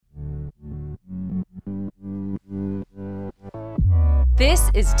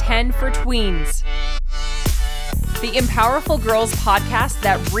This is 10 for Tweens, the Empowerful Girls podcast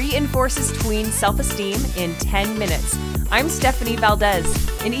that reinforces tween self-esteem in 10 minutes. I'm Stephanie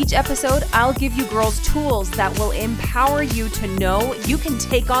Valdez. In each episode, I'll give you girls tools that will empower you to know you can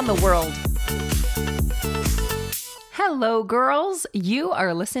take on the world. Hello, girls. You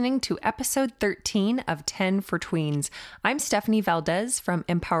are listening to episode 13 of 10 for Tweens. I'm Stephanie Valdez from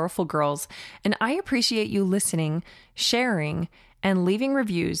Empowerful Girls, and I appreciate you listening, sharing, and leaving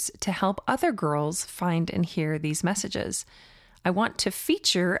reviews to help other girls find and hear these messages. I want to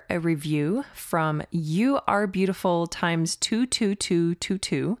feature a review from You Are Beautiful times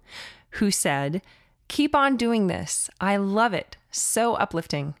 22222, who said, "Keep on doing this. I love it. So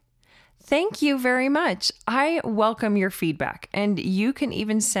uplifting." Thank you very much. I welcome your feedback, and you can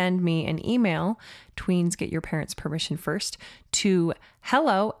even send me an email, tweens get your parents' permission first, to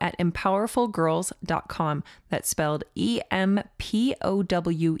hello@empowerfulgirls.com. That's spelled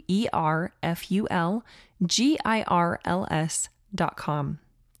EMPOWERFULGIRLS.com.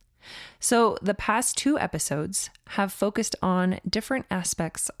 So the past two episodes have focused on different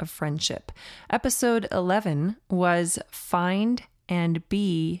aspects of friendship. Episode 11 was Find and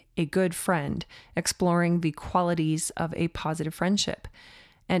Be a Good Friend, exploring the qualities of a positive friendship.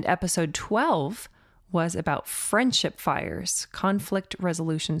 And episode 12 was about friendship fires, conflict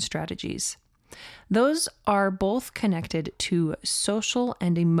resolution strategies. Those are both connected to social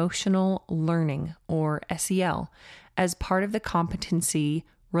and emotional learning, or SEL, as part of the competency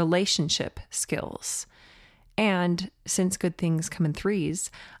relationship skills. And since good things come in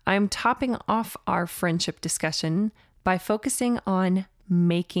threes, I'm topping off our friendship discussion by focusing on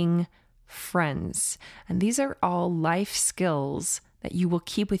making friends. And these are all life skills that you will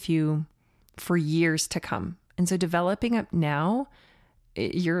keep with you for years to come. And so developing up now,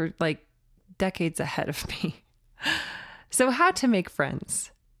 you're like decades ahead of me. So how to make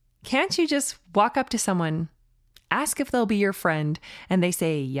friends? Can't you just walk up to someone, ask if they'll be your friend, and they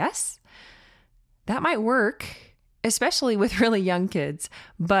say yes? That might work, especially with really young kids,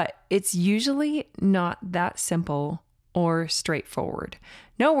 but it's usually not that simple or straightforward.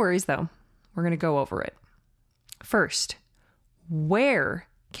 No worries though. We're going to go over it. First, where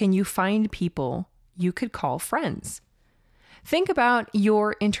can you find people you could call friends? Think about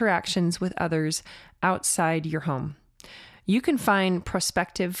your interactions with others outside your home. You can find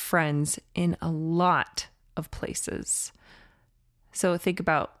prospective friends in a lot of places. So think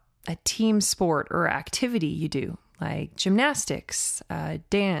about a team sport or activity you do, like gymnastics,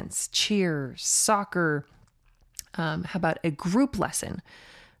 dance, cheer, soccer. How about a group lesson,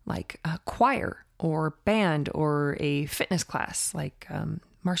 like a choir or band, or a fitness class, like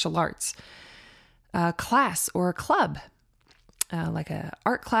martial arts, a class or a club, like a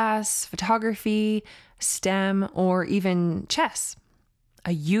art class, photography, STEM, or even chess,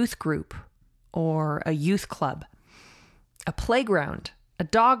 a youth group or a youth club, a playground, a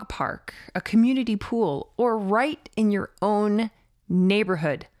dog park, a community pool, or right in your own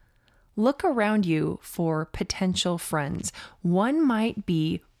neighborhood. Look around you for potential friends. One might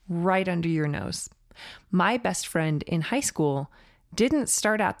be right under your nose. My best friend in high school didn't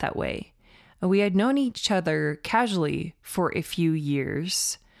start out that way. We had known each other casually for a few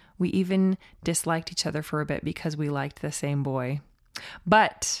years. We even disliked each other for a bit because we liked the same boy.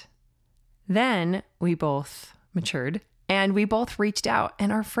 But then we both matured and we both reached out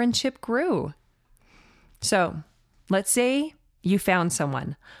and our friendship grew. So let's say you found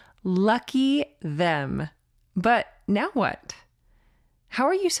someone. Lucky them. But now what? How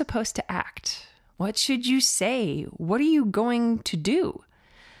are you supposed to act? What should you say? What are you going to do?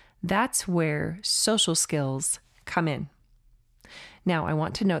 That's where social skills come in. Now, I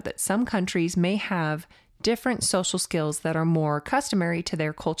want to note that some countries may have different social skills that are more customary to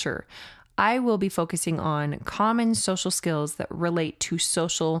their culture. I will be focusing on common social skills that relate to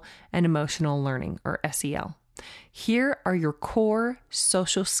social and emotional learning, or SEL. Here are your core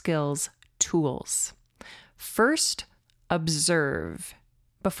social skills tools. First, observe.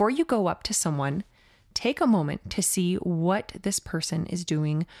 Before you go up to someone, take a moment to see what this person is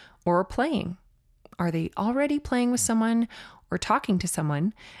doing or playing. Are they already playing with someone or talking to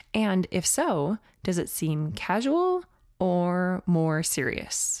someone? And if so, does it seem casual or more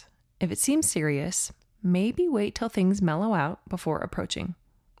serious? If it seems serious, maybe wait till things mellow out before approaching.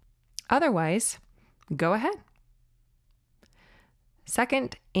 Otherwise, go ahead.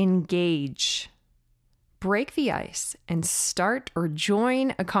 Second, engage. Break the ice and start or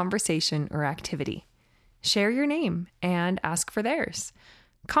join a conversation or activity. Share your name and ask for theirs.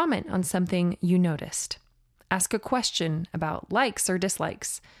 Comment on something you noticed. Ask a question about likes or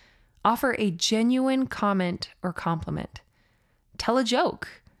dislikes. Offer a genuine comment or compliment. tell a joke.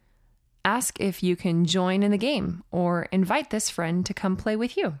 Ask if you can join in the game or invite this friend to come play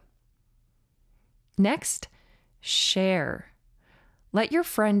with you. Next, share. Let your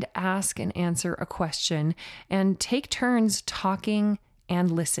friend ask and answer a question and take turns talking and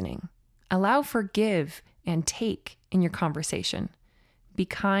listening. Allow for give and take in your conversation. Be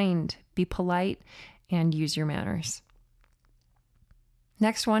kind, be polite, and use your manners.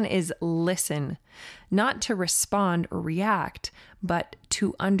 Next one is listen, not to respond or react, but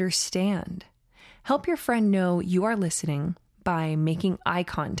to understand. Help your friend know you are listening by making eye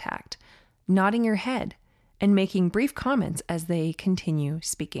contact, nodding your head, and making brief comments as they continue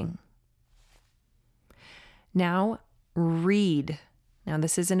speaking. Now, read. Now,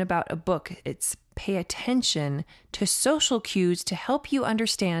 this isn't about a book. It's pay attention to social cues to help you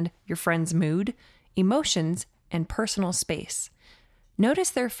understand your friend's mood, emotions, and personal space. Notice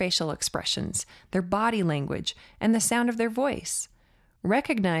their facial expressions, their body language, and the sound of their voice.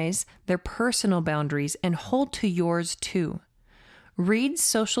 Recognize their personal boundaries and hold to yours too. Read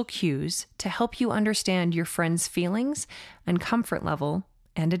social cues to help you understand your friend's feelings and comfort level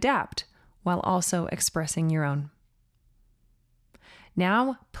and adapt while also expressing your own.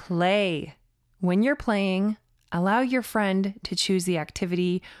 Now, play. When you're playing, allow your friend to choose the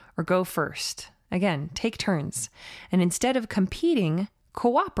activity or go first. Again, take turns. And instead of competing,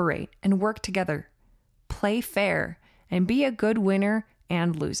 cooperate and work together. Play fair and be a good winner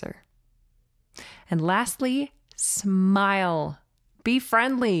and loser. And lastly, smile. Be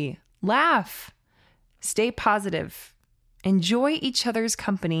friendly. Laugh. Stay positive. Enjoy each other's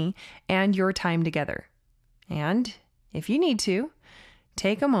company and your time together. And if you need to,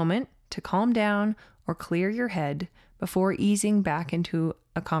 take a moment to calm down or clear your head before easing back into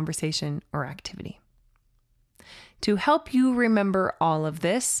a conversation or activity. To help you remember all of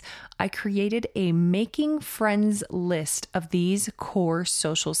this, I created a Making Friends list of these core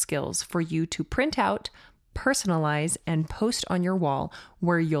social skills for you to print out, personalize, and post on your wall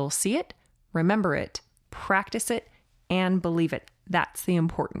where you'll see it, remember it, practice it, and believe it. That's the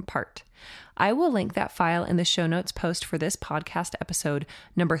important part. I will link that file in the show notes post for this podcast episode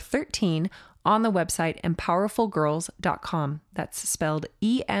number 13 on the website empowerfulgirls.com. That's spelled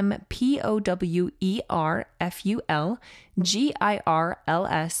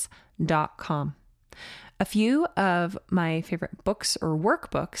EMPOWERFULGIRLS.com. A few of my favorite books or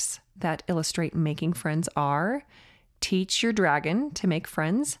workbooks that illustrate making friends are Teach Your Dragon to Make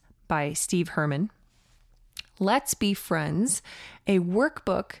Friends by Steve Herman, Let's Be Friends, a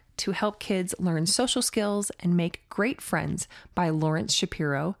workbook to help kids learn social skills and make great friends by Lawrence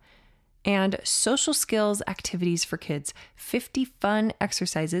Shapiro, and Social Skills Activities for Kids, 50 fun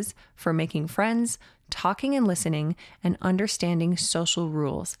exercises for making friends, talking and listening, and understanding social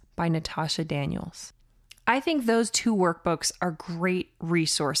rules by Natasha Daniels. I think those two workbooks are great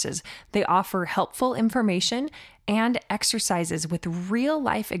resources. They offer helpful information and exercises with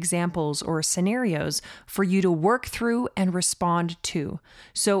real-life examples or scenarios for you to work through and respond to.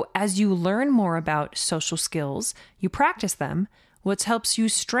 So as you learn more about social skills, you practice them, which helps you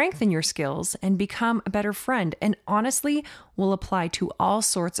strengthen your skills and become a better friend, and honestly will apply to all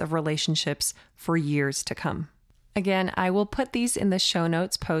sorts of relationships for years to come. Again, I will put these in the show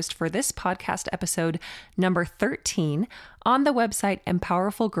notes post for this podcast episode number 13 on the website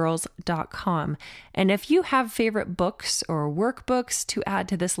empowerfulgirls.com. And if you have favorite books or workbooks to add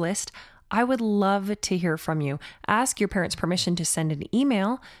to this list, I would love to hear from you. Ask your parents' permission to send an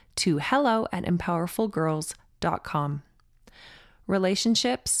email to hello@empowerfulgirls.com.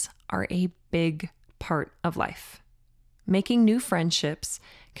 Relationships are a big part of life. Making new friendships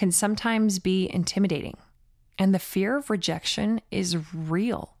can sometimes be intimidating. And the fear of rejection is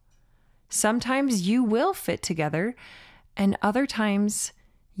real. Sometimes you will fit together, and other times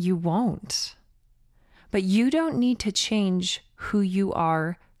you won't. But you don't need to change who you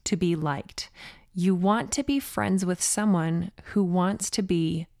are to be liked. You want to be friends with someone who wants to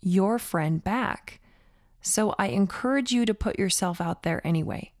be your friend back. So I encourage you to put yourself out there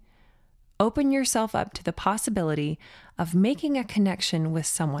anyway. Open yourself up to the possibility of making a connection with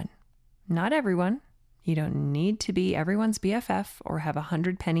someone. Not everyone. You don't need to be everyone's BFF or have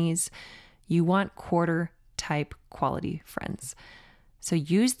 100 pennies. You want quarter type quality friends. So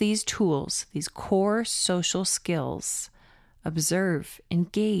use these tools, these core social skills. Observe,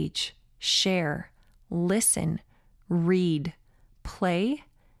 engage, share, listen, read, play,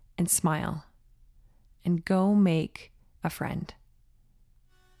 and smile. And go make a friend.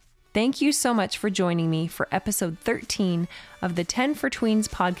 Thank you so much for joining me for episode 13 of the 10 for Tweens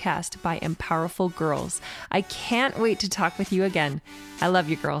podcast by Empowerful Girls. I can't wait to talk with you again. I love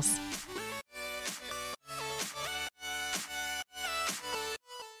you, girls.